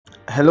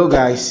Hello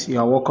guys, you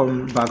are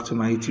welcome back to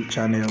my YouTube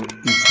channel.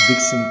 It's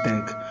Vixen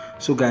Tech.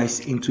 So guys,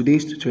 in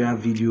today's tutorial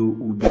video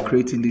we'll be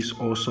creating this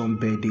awesome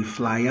birthday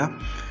flyer.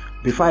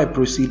 Before I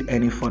proceed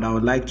any further, I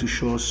would like to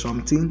show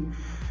something.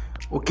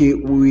 Okay,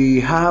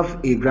 we have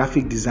a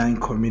graphic design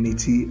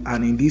community,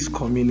 and in this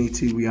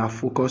community we are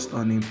focused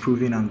on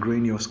improving and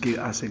growing your skill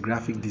as a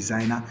graphic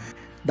designer.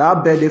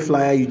 That birthday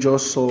flyer you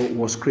just saw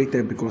was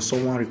created because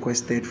someone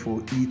requested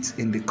for it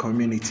in the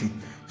community.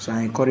 So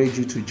I encourage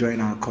you to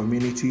join our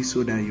community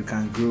so that you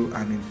can grow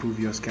and improve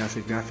your skill as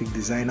a graphic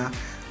designer.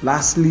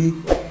 Lastly,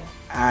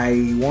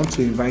 I want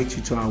to invite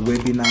you to our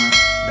webinar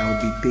that will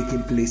be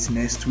taking place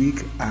next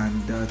week,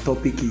 and the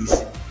topic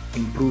is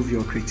improve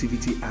your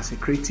creativity as a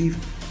creative.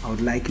 I would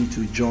like you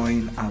to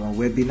join our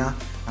webinar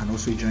and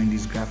also join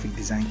this graphic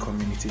design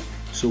community.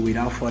 So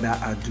without further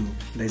ado,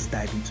 let's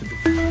dive into the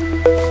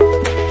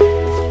video.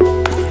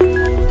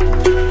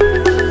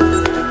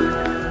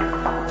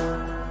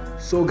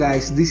 So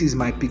guys, this is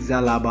my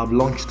Pixellab. I've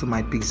launched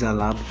my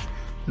Pixellab.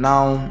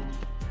 Now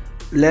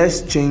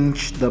let's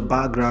change the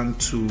background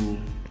to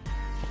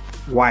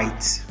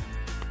white.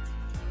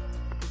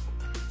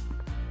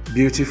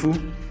 Beautiful.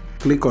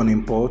 Click on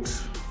import.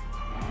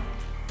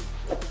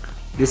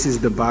 This is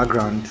the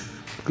background.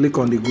 Click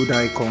on the good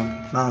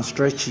icon. Now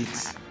stretch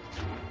it.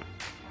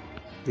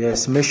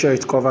 Yes, make sure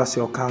it covers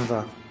your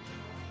Canva.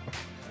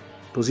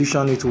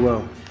 Position it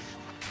well.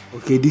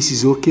 Okay, this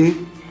is okay.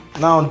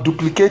 Now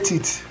duplicate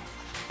it.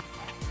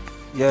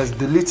 Yes,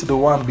 delete the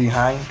one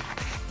behind,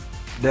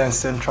 then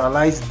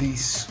centralize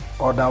this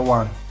other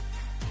one.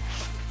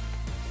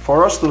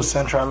 For us to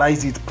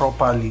centralize it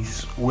properly,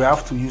 we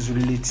have to use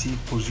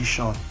relative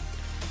position.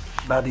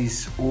 That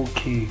is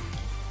okay.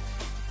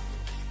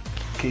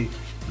 Okay,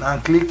 now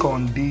click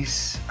on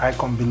this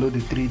icon below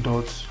the three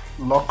dots,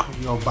 lock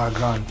your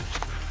background.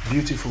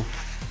 Beautiful.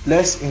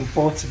 Let's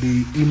import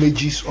the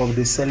images of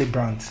the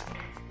celebrant.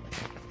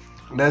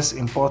 Let's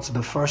import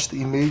the first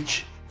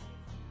image.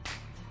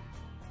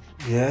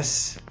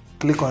 Yes,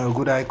 click on your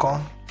good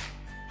icon,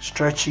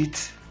 stretch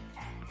it.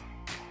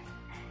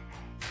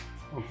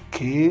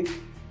 Okay,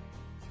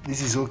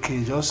 this is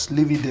okay, just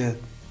leave it there.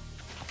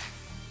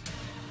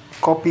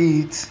 Copy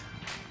it,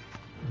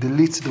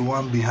 delete the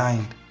one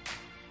behind,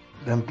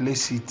 then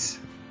place it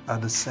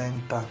at the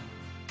center.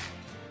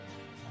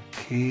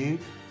 Okay,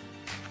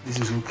 this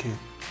is okay.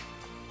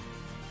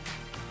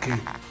 Okay,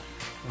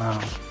 now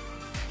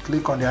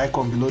click on the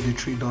icon below the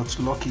three dots,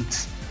 lock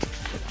it.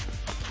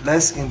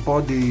 Let's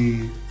import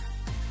the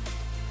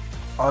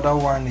other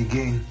one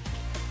again.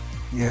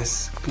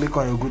 Yes, click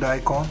on your good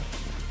icon,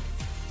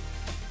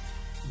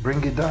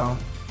 bring it down,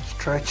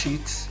 stretch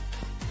it.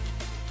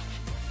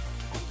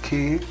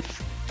 Okay,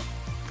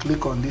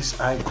 click on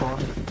this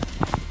icon,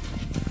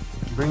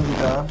 bring it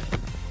down.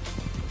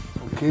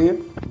 Okay,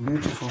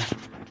 beautiful.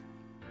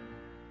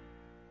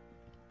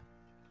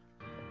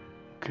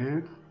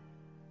 Okay,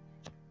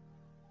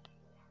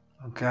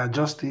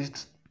 adjust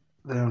it,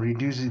 then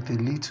reduce it a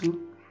little.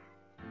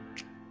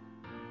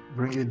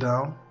 Bring it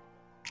down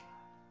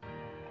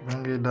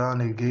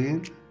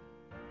again.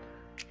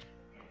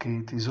 Okay,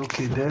 it is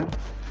okay there.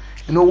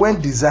 You know,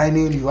 when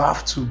designing you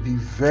have to be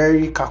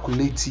very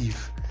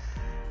calculative.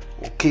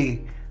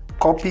 Okay,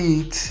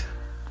 copy it.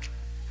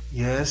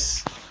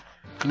 Yes,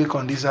 click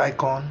on this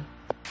icon,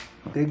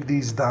 take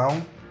this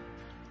down.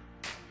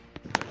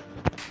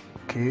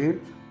 Okay,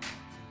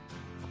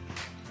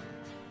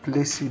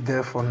 place it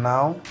there for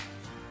now.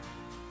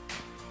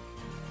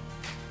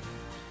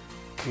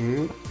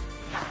 Okay,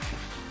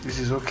 this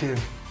is okay.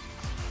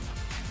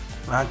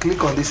 Now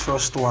click on this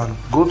first one,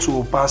 go to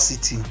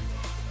opacity,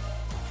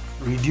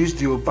 reduce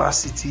the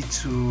opacity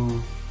to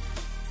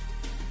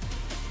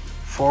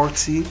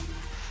 40.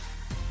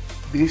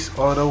 This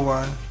other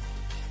one,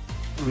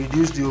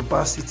 reduce the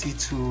opacity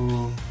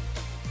to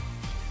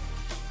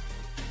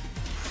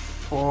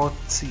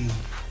 40.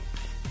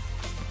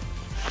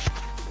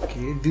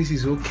 Okay, this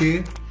is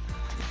okay.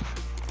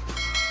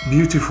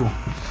 Beautiful.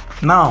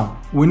 Now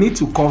we need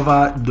to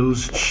cover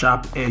those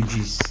sharp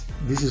edges.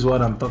 This is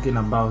what I'm talking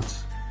about.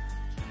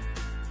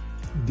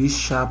 This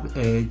sharp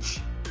edge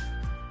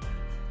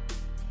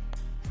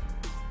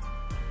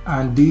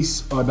and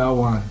this other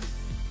one.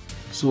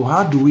 So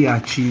how do we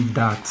achieve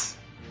that?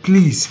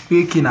 Please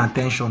pay keen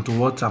attention to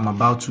what I'm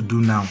about to do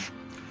now.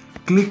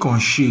 Click on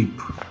shape,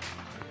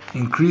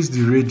 increase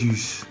the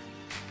radius,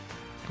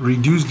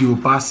 reduce the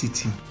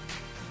opacity,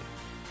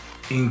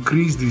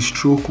 increase the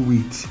stroke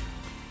width,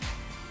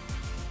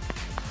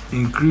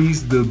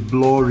 increase the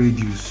blur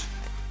radius,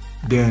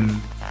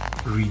 then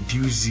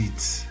reduce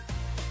it.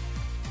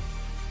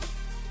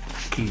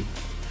 Okay,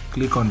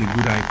 click on the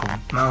good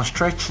icon. Now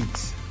stretch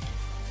it,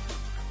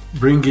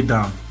 bring it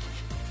down,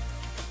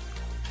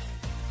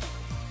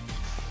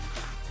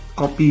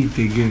 copy it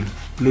again,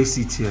 place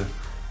it here.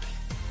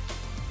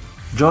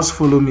 Just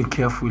follow me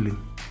carefully.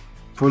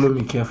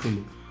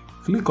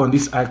 Click on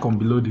this icon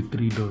below the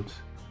three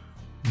dots,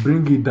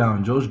 bring it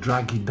down, just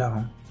drag it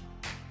down,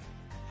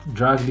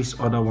 drag this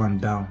other one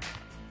down.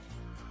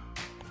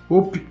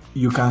 Hope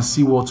you can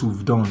see what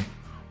we've done.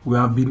 we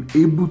have been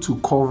able to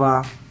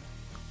cover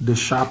the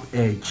sharp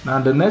edge. Now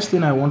the next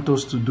thing I want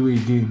us to do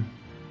again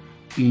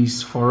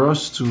is for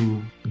us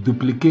to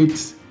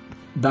duplicate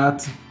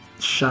that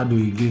shadow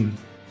again.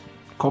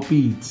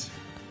 Copy it,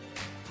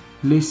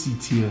 place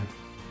it here.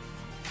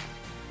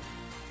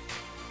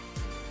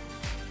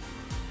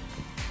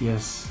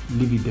 Yes,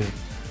 leave it there.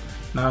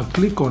 Now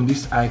click on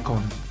this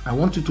icon. I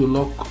want you to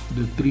lock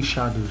the 3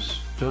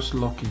 shadows. Just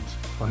lock it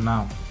for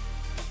now.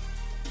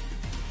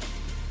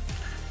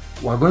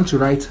 We're going to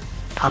write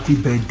happy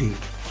birthday.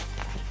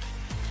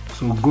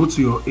 So go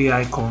to your A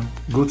icon,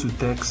 go to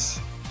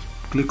text,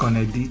 click on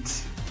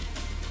edit,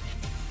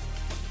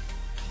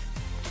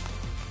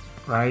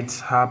 write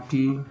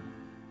happy,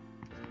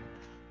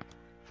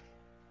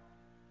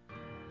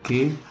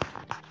 okay,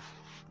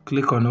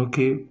 click on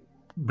OK,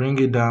 bring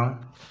it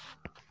down,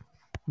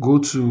 go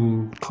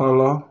to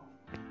color,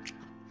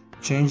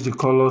 change the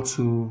color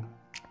to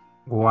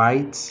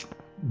white,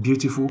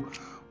 beautiful.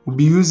 We'll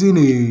be using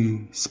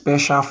a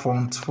special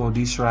font for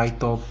this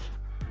write-up,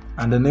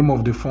 and the name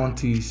of the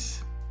font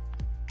is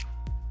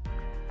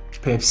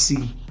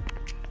Ppt.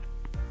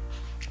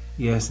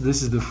 Yes,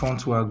 this is the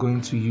font we are going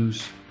to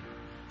use.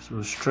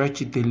 So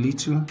stretch it a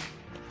little,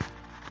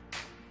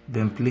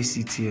 then place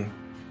it here.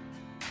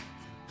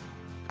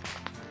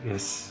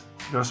 Yes,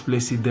 just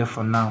place it there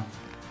for now.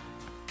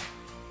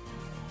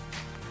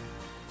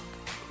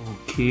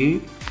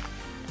 Okay.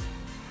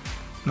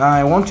 Now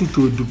I want you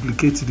to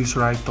duplicate this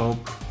write-up,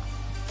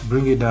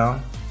 bring it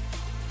down,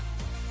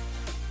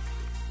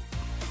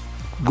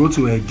 go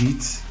to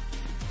edit,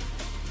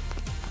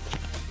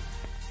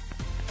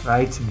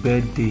 write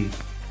birthday.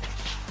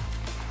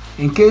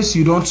 In case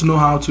you don't know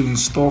how to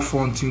install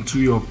font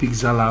into your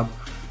Pixellab,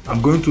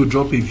 I'm going to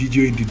drop a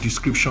video in the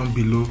description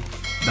below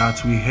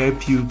that will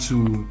help you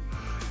to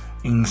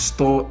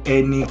install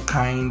any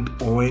kind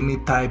or any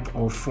type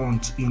of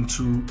font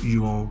into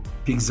your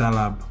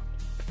Pixellab.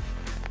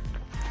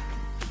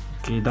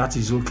 Okay, that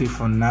is okay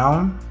for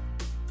now.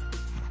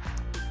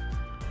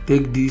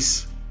 Take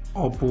this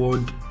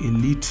upward a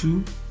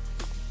little,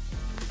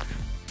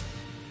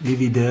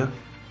 leave it there.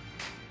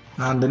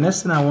 Now the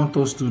next thing I want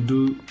us to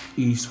do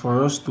is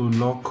for us to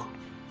lock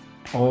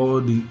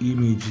all the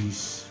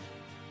images,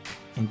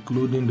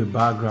 including the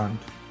background.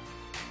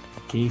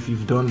 Okay, if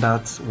you've done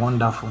that,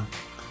 wonderful.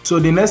 So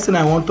the next thing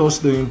I want us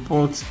to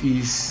import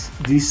is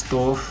this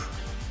stuff.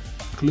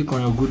 Click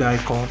on your good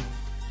icon.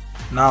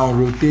 Now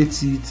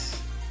rotate it.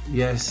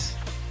 Yes,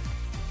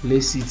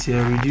 place it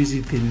here, reduce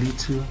it a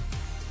little.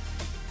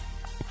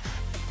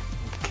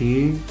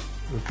 Okay,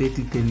 rotate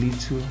it a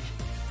little,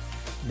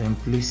 then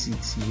place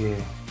it here.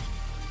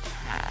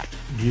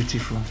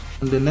 Beautiful.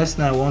 And the next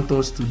thing I want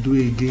us to do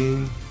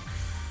again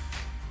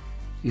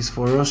is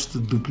for us to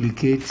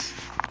duplicate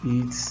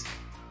it,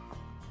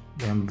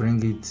 then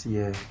bring it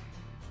here.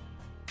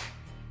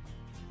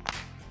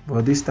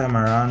 But this time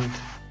around,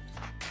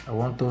 I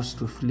want us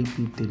to flip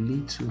it a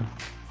little.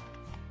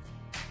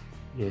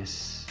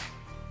 Yes,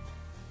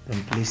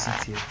 then place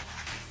it here.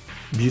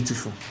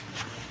 Beautiful.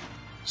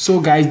 So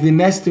guys, the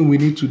next thing we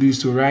need to do is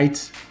to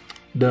write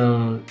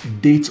the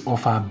date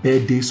of our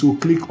birthday. So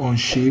click on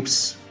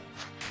shapes,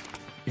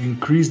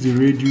 increase the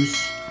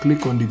radius,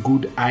 click on the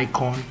good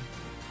icon,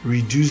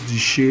 reduce the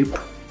shape.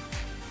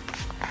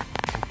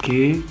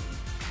 Okay,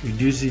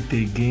 reduce it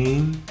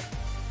again.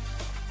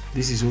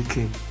 This is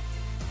okay.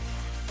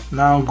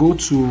 Now go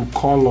to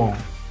color,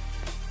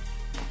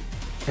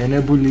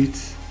 enable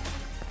it.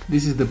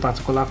 This is the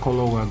particular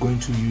color we are going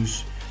to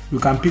use. You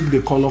can pick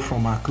the color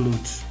from our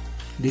clothes.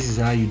 This is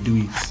how you do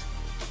it.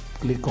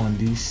 Click on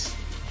this,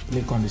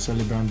 click on the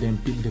celebrant, then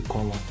pick the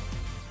color.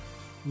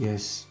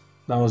 Yes,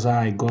 that was how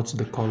I got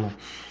the color.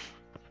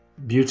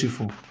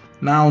 Beautiful.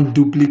 Now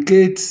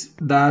duplicate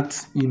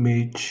that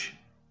image,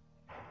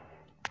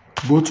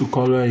 go to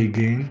color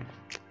again.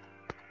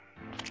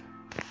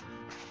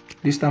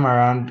 This time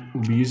around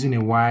we'll be using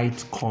a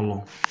white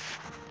color,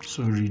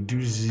 so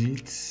reduce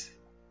it.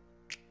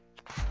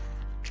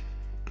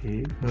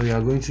 Okay, now you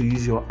are going to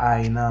use your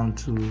eye now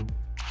to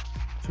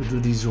do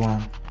this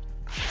one.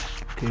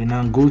 Okay,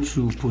 now go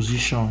to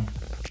position,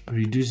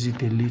 reduce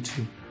it a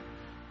little.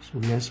 So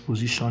let's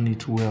position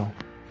it well.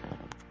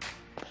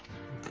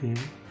 Okay,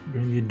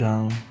 bring it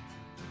down.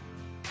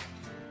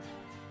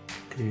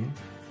 Okay,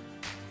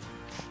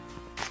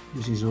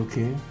 this is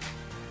okay.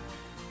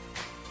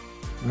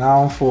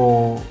 Now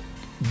for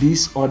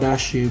this other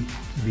shape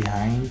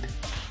behind,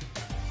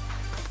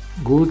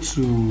 go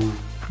to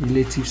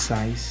relative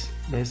size.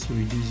 Let's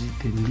reduce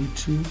it a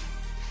little.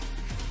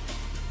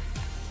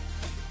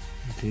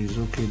 Okay, it's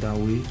okay that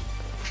way.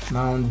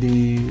 Now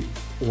the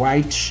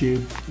white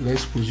shape,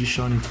 let's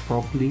position it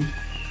properly.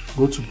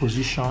 Go to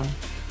position,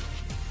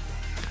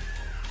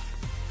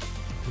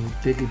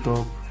 take it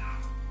up.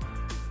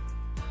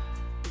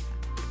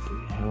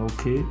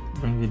 Okay,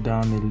 bring it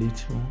down a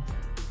little.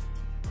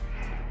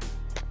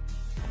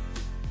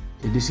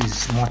 Okay, this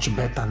is much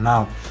better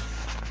now.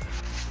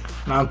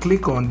 Now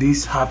click on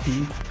this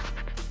happy,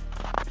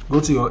 go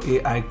to your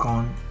A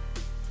icon,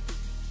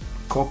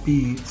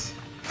 copy it,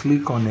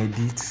 click on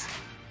edit,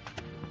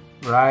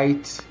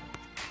 write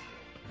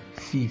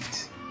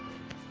 5th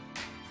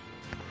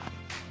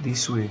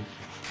this way.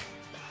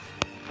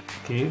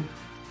 Okay,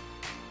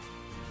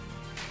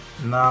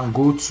 now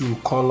go to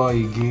color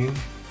again,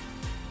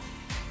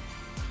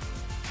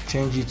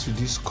 change it to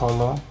this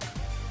color,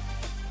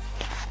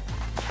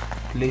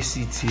 place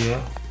it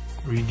here,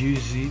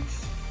 reduce it.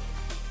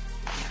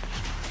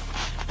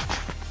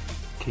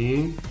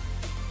 Okay,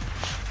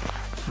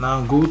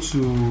 now go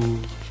to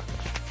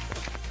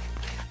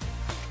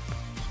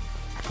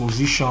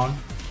position,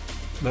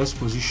 let's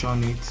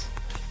position it.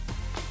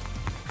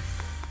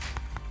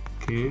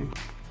 Okay,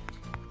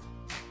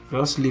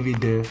 just leave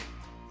it there.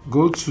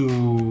 Go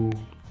to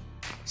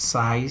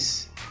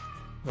size,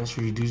 let's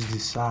reduce the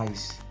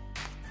size.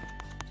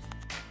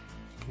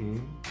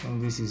 Okay,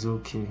 and this is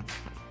okay.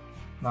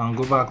 Now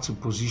go back to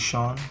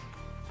position.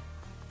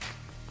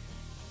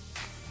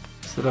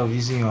 Instead of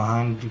using your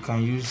hand, you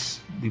can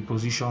use the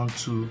position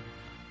tool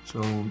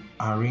to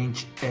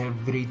arrange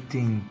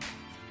everything.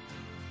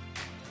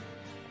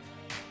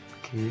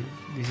 Okay,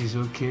 this is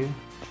okay.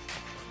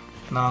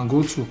 Now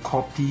go to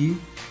copy,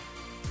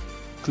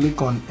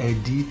 click on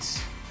edit,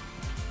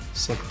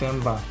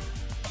 September,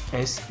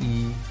 SEP,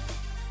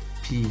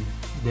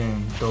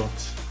 then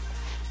dot.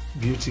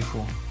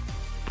 Beautiful.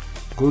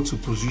 Go to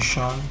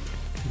position,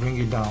 bring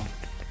it down.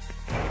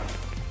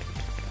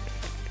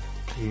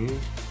 Okay,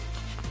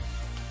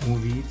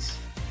 move it,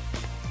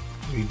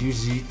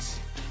 reduce it.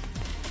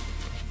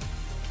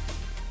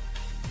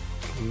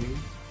 Okay,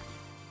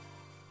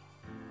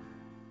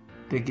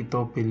 take it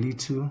up a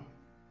little,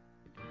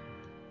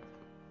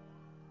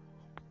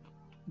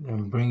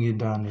 then bring it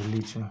down a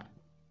little.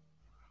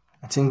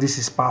 I think this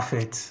is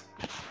perfect.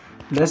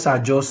 Let's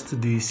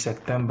adjust the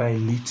September a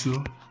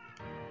little.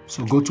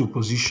 So go to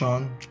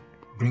position,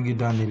 bring it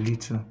down a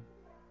little.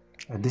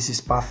 This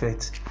is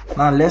perfect.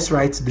 Now let's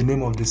write the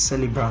name of the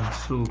celebrant.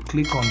 So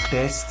click on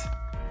text,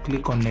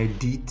 click on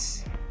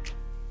edit,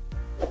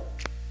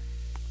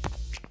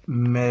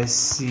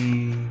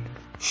 Mercy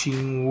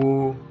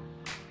Chinwo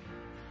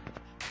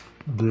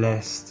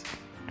blessed.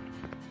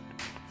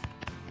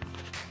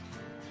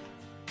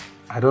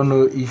 I don't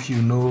know if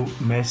you know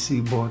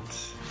Mercy, but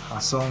her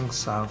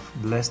songs have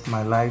blessed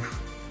my life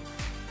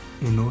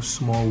in no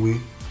small way,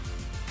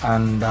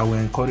 and I will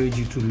encourage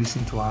you to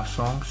listen to her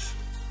songs.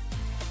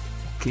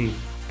 Okay,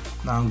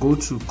 now go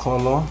to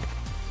color.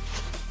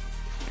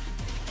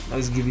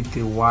 Let's give it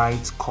a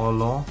white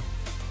color.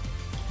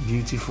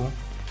 Beautiful.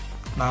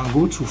 Now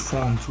go to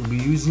font. We'll be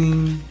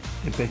using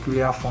a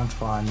peculiar font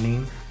for our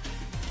name.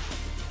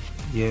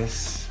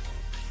 Yes.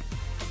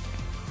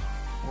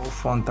 What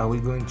font are we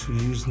going to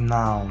use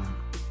now?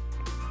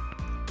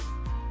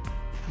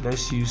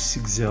 Let's use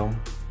Pixellab.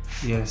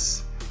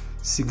 Yes,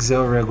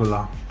 Pixellab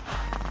regular.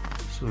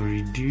 So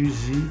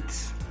reduce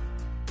it.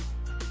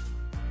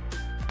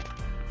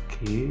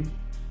 Okay,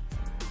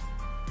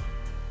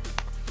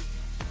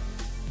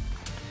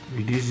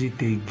 reduce it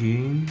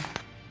again,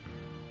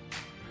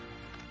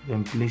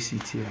 then place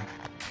it here,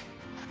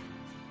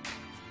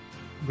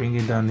 bring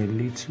it down a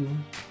little.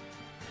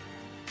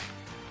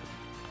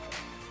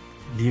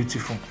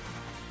 Beautiful.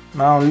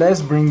 Now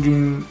let's bring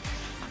in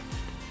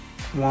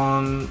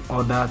one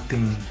other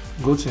thing.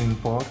 Go to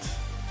import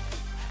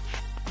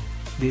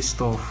this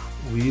stuff.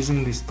 We're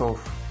using this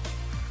stuff.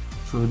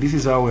 So this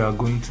is how we are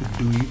going to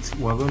do it.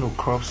 We're going to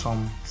crop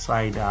some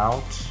side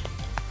out.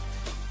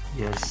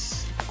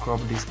 Yes,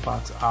 crop this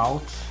part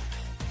out.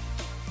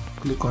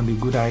 Click on the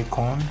good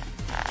icon.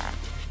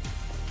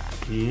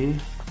 Okay,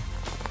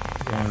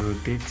 then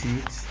rotate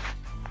it.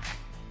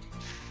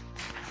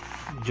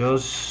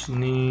 Just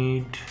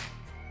need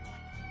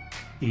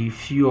a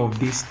few of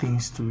these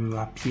things to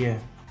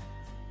appear.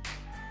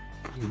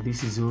 Okay,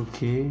 this is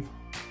okay.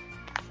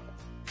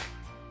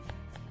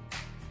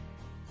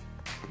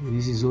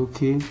 This is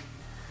okay.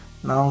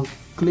 Now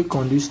click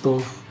on this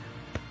stuff,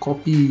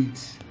 copy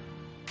it,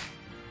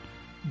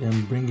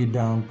 then bring it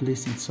down,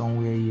 place it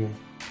somewhere here.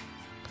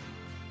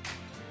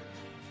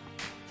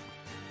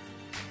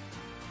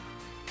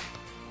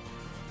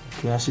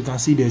 Okay, as you can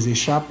see, there's a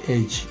sharp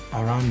edge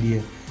around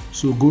here.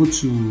 So go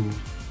to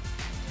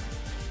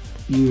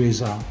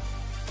eraser.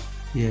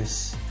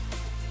 Yes.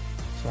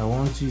 So I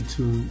want you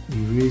to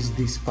erase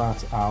this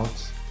part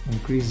out,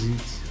 increase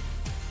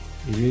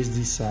it, erase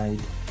this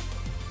side,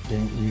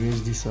 then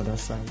erase this other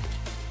side.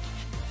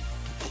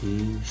 Okay,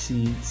 you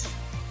see it?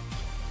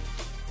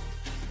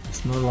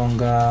 It's no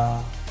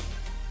longer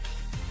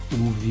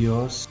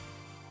obvious,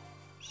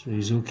 so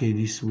it's okay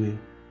this way.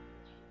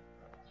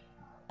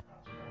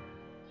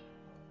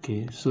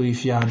 Okay, so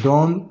if you are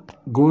done,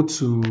 go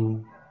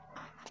to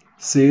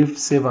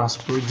save as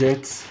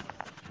project,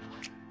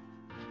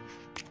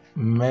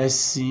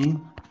 Mercy.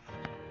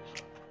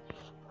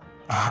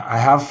 I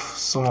have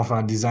some of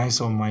our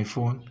designs on my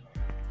phone.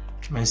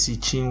 Mercy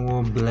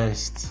Chinwo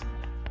blessed.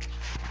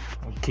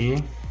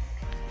 Okay,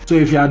 so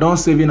if you are done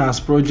saving as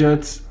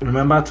project,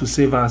 remember to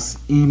save as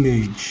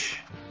image.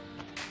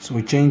 So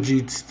change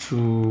it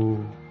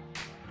to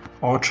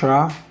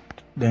ultra,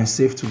 then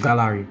save to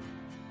gallery.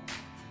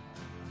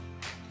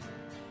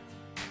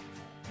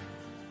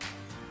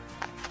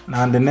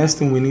 Now the next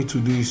thing we need to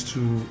do is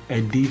to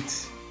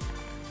edit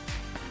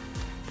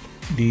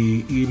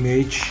the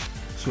image.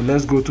 So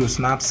let's go to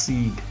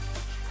Snapseed.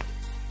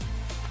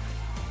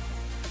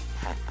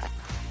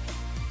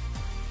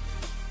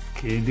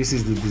 Okay, this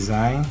is the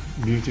design,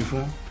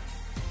 beautiful.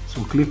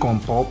 So click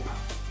on pop.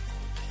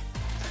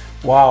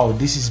 Wow,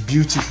 this is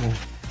beautiful.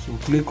 So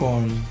click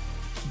on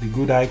the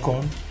good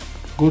icon,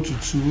 go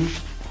to tool,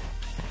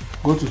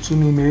 go to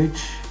tune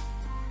image,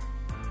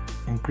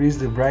 increase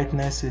the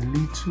brightness a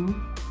little,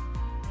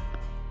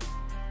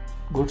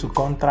 go to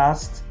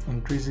contrast,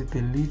 increase it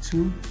a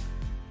little,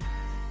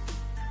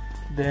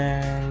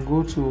 then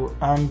go to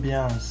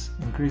ambience,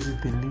 increase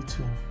it a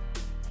little.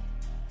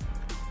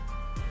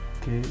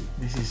 Okay,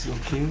 this is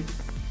okay.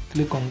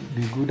 Click on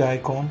the good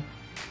icon,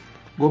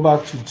 go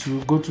back to tool,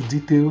 go to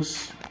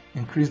details,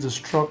 increase the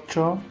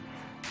structure,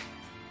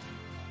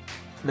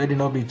 let it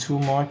not be too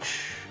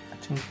much. I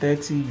think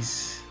 30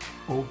 is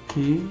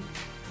okay.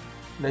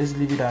 Let's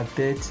leave it at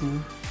 30.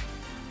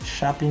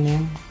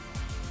 Sharpening,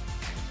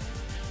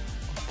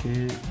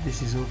 okay,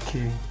 this is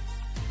okay,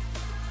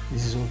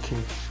 this is okay.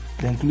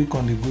 Then click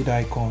on the good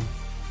icon,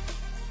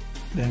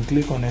 then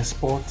click on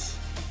export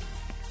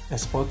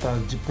as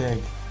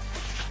JPEG.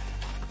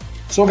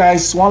 So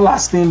guys, one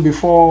last thing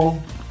before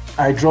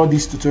I draw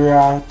this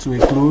tutorial to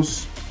a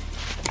close.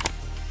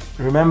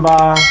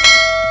 Remember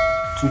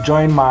to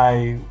join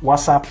my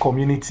WhatsApp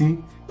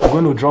community. I'm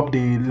going to drop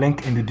the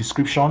link in the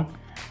description,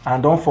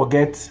 and don't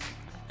forget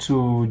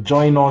to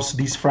join us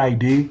this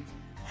Friday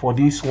for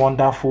this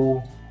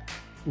wonderful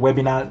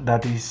webinar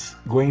that is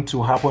going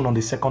to happen on the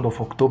 2nd of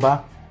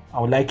October. I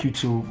would like you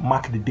to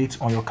mark the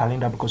date on your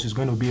calendar because it's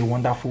going to be a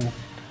wonderful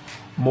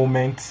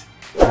moment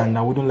and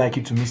I wouldn't like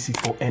you to miss it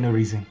for any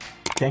reason.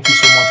 Thank you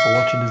so much for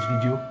watching this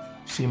video.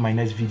 See you in my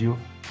next video.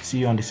 See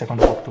you on the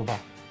 2nd of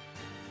October.